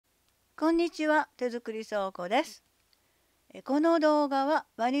こんにちは、手作り倉庫です。この動画は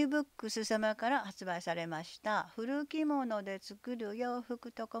ワニブックス様から発売されました古きもので作る洋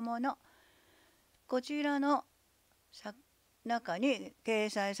服と小物、こちらの中に掲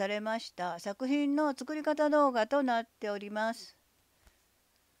載されました作品の作り方動画となっております。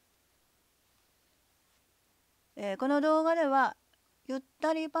この動画ではゆっ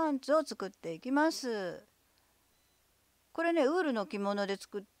たりパンツを作っていきます。これね、ウールの着物で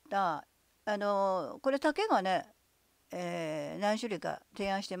作ったこれ丈がね、何種類か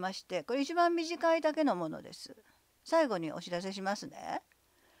提案してまして、これ一番短い丈のものです。最後にお知らせしますね。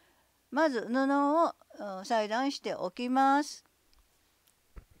まず布を裁断しておきます。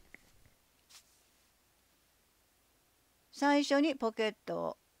最初にポケッ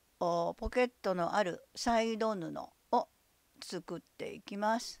トのあるサイド布を作っていき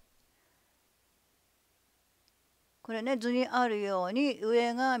ます。これね、図にあるように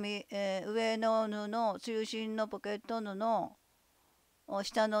上の布、中心のポケット布、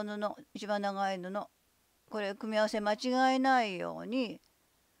下の布、一番長い布、これ組み合わせ間違えないように。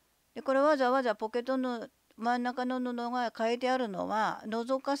でこれわざわざポケットの真ん中の布が書いてあるのは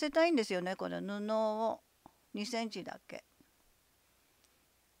覗かせたいんですよね。この布を2センチだけ。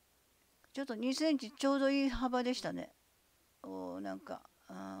ちょっと2センチちょうどいい幅でしたね。なんか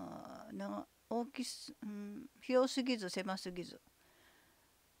大きす、広すぎず狭すぎず。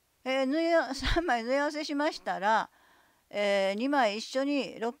3枚縫い合わせしましたら、2枚一緒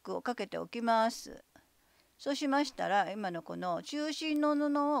にロックをかけておきます。そうしましたら今のこの中心の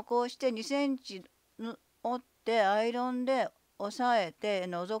布をこうして2センチ折ってアイロンで押さえて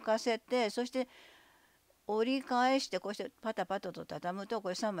覗かせて、そして折り返してこうしてパタパタと畳むとこ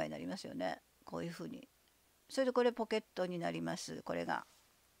れ3枚になりますよね。こういうふうに。それでこれポケットになります。これが。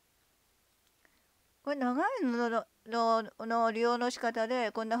これ長い布の利用の仕方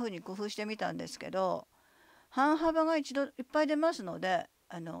でこんな風に工夫してみたんですけど、半幅が一度いっぱい出ますので、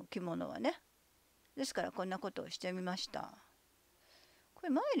着物はね。ですからこんなことをしてみました。これ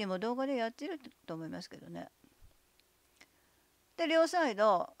前にも動画でやってると思いますけどね。で両サイ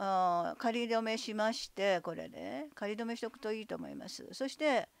ド仮止めしまして、これで仮止めしておくといいと思います。そし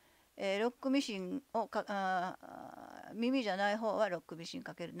て、ロックミシンを耳じゃない方はロックミシン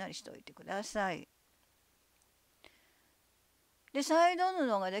かけるなりしておいてください。でサイド布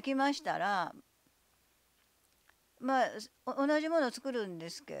ができましたら、同じものを作るんで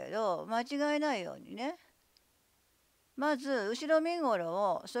すけれど間違えないようにね、まず後ろ身ごろ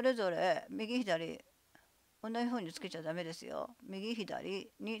をそれぞれ右左同じ方につけちゃダメですよ。右左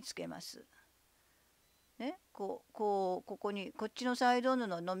につけます。ね、ここにこっちのサイド布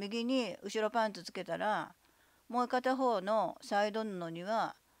の右に後ろパンツつけたら、もう片方のサイド布に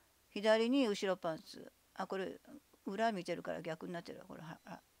は左に後ろパンツ。これ裏見てるから逆になってるわ。これ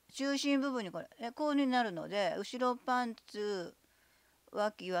中心部分にこれ、こうになるので、後ろパンツ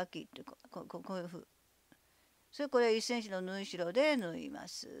脇ってこういうふう。それこれ1センチの縫い代で縫いま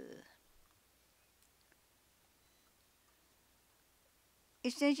す。1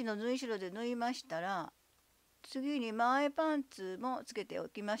センチの縫い代で縫いましたら、次に前パンツもつけてお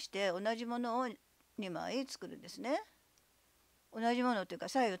きまして、同じものを2枚作るんですね。同じものというか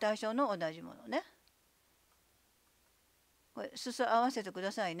左右対称の同じものね。これ裾合わせてく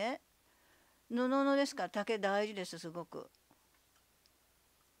ださいね。布のですから丈大事です。すごく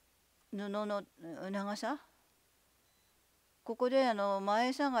布の長さ、ここで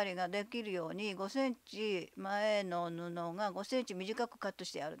前下がりができるように5センチ前の布が5センチ短くカット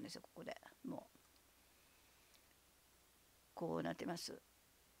してあるんですよ。ここでもうこうなってます。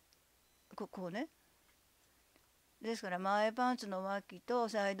こうね。ですから前パンツの脇と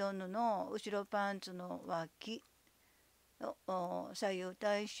サイド布の後ろパンツの脇左右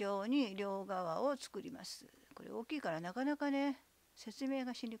対称に両側を作ります。これ大きいからなかなかね説明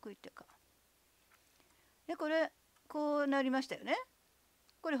がしにくいっていうか。でこれこうなりましたよね。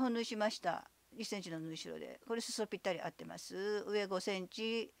これ本縫いしました。1センチの縫い代でこれ裾ぴったり合ってます。上5セン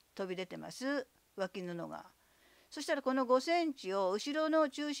チ飛び出てます。脇布が。そしたらこの5センチを後ろの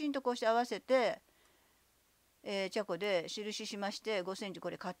中心とこうして合わせて、チャコで印しまして5センチ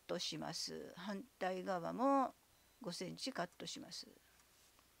これカットします。反対側も5センチカットします。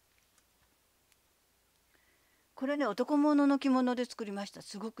これね、男物の着物で作りました。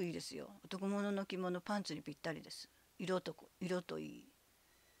すごくいいですよ。男物の着物パンツにぴったりです。色といい。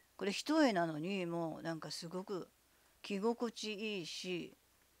これ一重なのにもうなんかすごく着心地いいし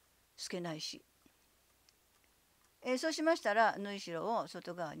透けないし。そうしましたら縫い代を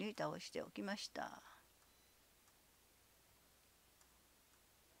外側に倒しておきました。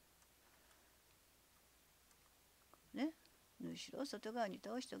ね、縫い代を外側に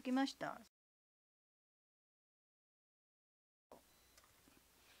倒しておきました。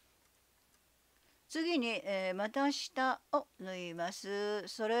次に、股下を縫います。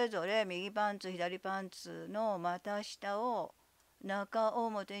それぞれ右パンツ左パンツの股下を中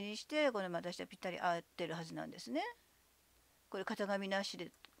表にして、この股下ぴったり合ってるはずなんですね。これ型紙なし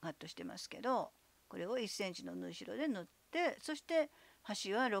でカットしてますけど、これを1センチの縫い代で縫って、そして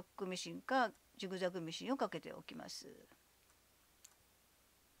端はロックミシンかジグザグミシンをかけておきます。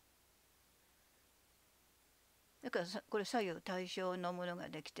だからこれ左右対称のものが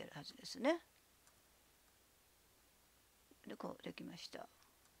できてるはずですね。でこうできました。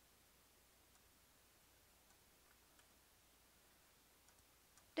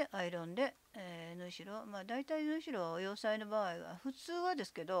でアイロンで、縫い代、だいたい縫い代洋裁の場合は普通はで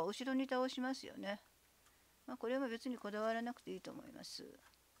すけど後ろに倒しますよね。これは別にこだわらなくていいと思います。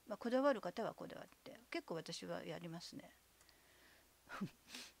こだわる方はこだわって結構私はやりますね。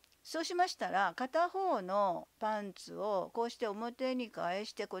そうしましたら片方のパンツをこうして表に返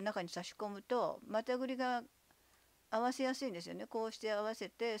してこう中に差し込むと股ぐりが合わせやすいんですよね。こうして合わせ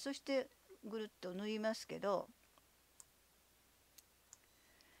てそしてぐるっと縫いますけど、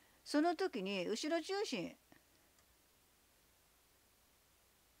その時に後ろ中心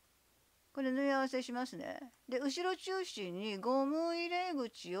これ縫い合わせしますね。で後ろ中心にゴム入れ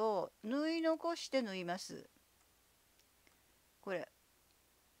口を縫い残して縫います。これ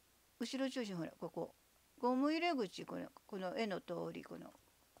後ろ中心ほらここゴム入れ口この絵の通りこ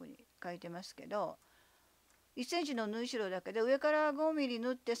こに書いてますけど、1センチの縫い代だけで上から5ミリ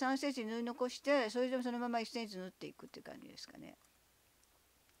縫って3センチ縫い残してそれでもそのまま1センチ縫っていくっていう感じですかね。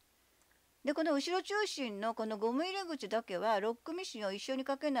でこの後ろ中心のこのゴム入れ口だけはロックミシンを一緒に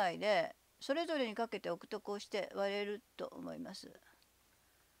かけないでそれぞれにかけておくとこうして割れると思います。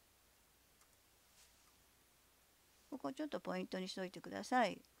ここちょっとポイントにしておいてくださ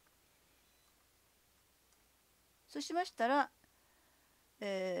い。そうしましたら、こ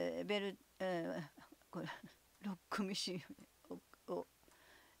れロックミシンを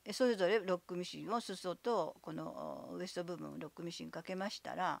それぞれロックミシンを裾とこのウエスト部分ロックミシンかけまし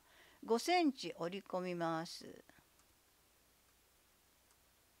たら5センチ折り込みます。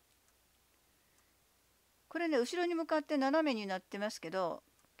これね後ろに向かって斜めになってますけど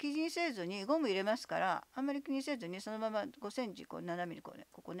気にせずにゴム入れますからあんまり気にせずにそのまま5センチこう斜めにこ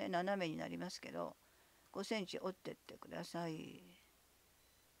こね斜めになりますけど5センチ折ってってください。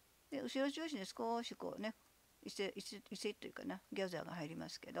で後ろ中心で少しこうね伊勢というかなギャザーが入りま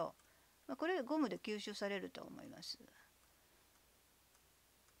すけど、これゴムで吸収されると思います。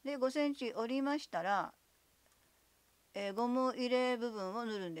で5センチ折りましたら、ゴム入れ部分を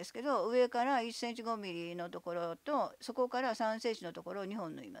縫るんですけど上から1センチ5ミリのところとそこから3センチのところを2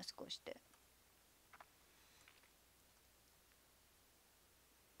本縫います。こうして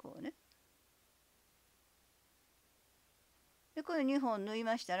こうね。でこれ2本縫い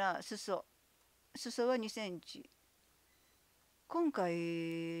ましたら裾は2センチ。今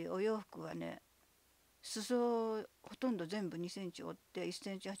回お洋服はね裾ほとんど全部2センチ折って1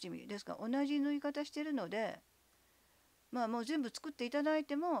センチ8ミリですから同じ縫い方してるのでもう全部作っていただい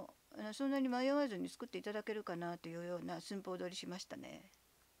てもそんなに迷わずに作っていただけるかなというような寸法取りしましたね。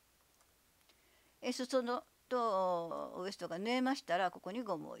裾のとウエストが縫えましたらここに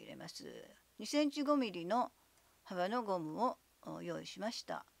ゴムを入れます。2センチ5ミリの幅のゴムを用意しまし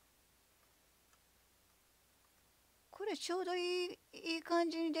た。これちょうどいい感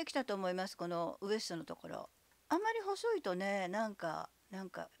じにできたと思います。このウエストのところあんまり細いとねなんかど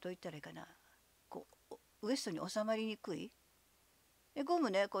う言ったらいいかなこうウエストに収まりにくい。でゴ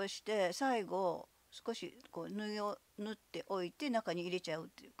ムねこうして最後少しこう縫いを縫っておいて中に入れちゃうっ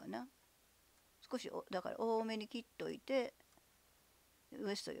ていうかな。少しだから多めに切っておいてウ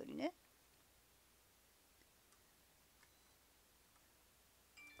エストよりね。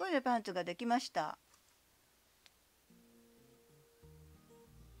これでパンツができました。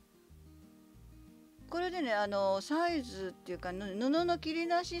これでねサイズっていうか布の切り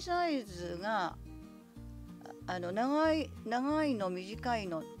出しサイズが長いの短い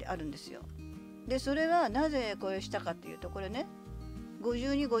のってあるんですよ。でそれはなぜこれしたかっていうとこれね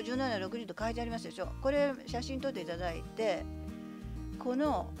52、57、60と書いてありますでしょ。これ写真撮っていただいてこ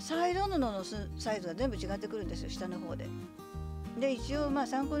のサイド布のサイズが全部違ってくるんですよ下の方で。で一応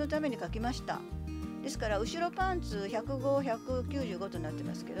参考のために書きました。ですから後ろパンツ105、195となって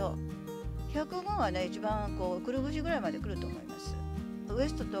ますけど105はね一番こうくるぶしぐらいまでくると思います。ウエ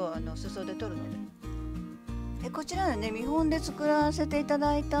ストと裾で取るので。こちらのね見本で作らせていた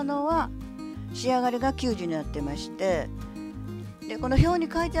だいたのは仕上がりが90になってましてでこの表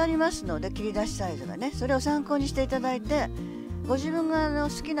に書いてありますので切り出しサイズがねそれを参考にしていただいてご自分が好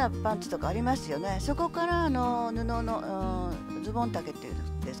きなパンツとかありますよね。そこから布のズボン丈っていう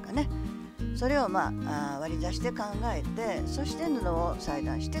んですかね、それを割り出して考えて、そして布を裁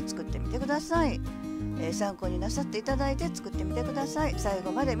断して作ってみてください。参考になさっていただいて作ってみてください。最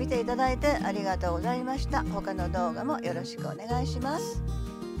後まで見ていただいてありがとうございました。他の動画もよろしくお願いします。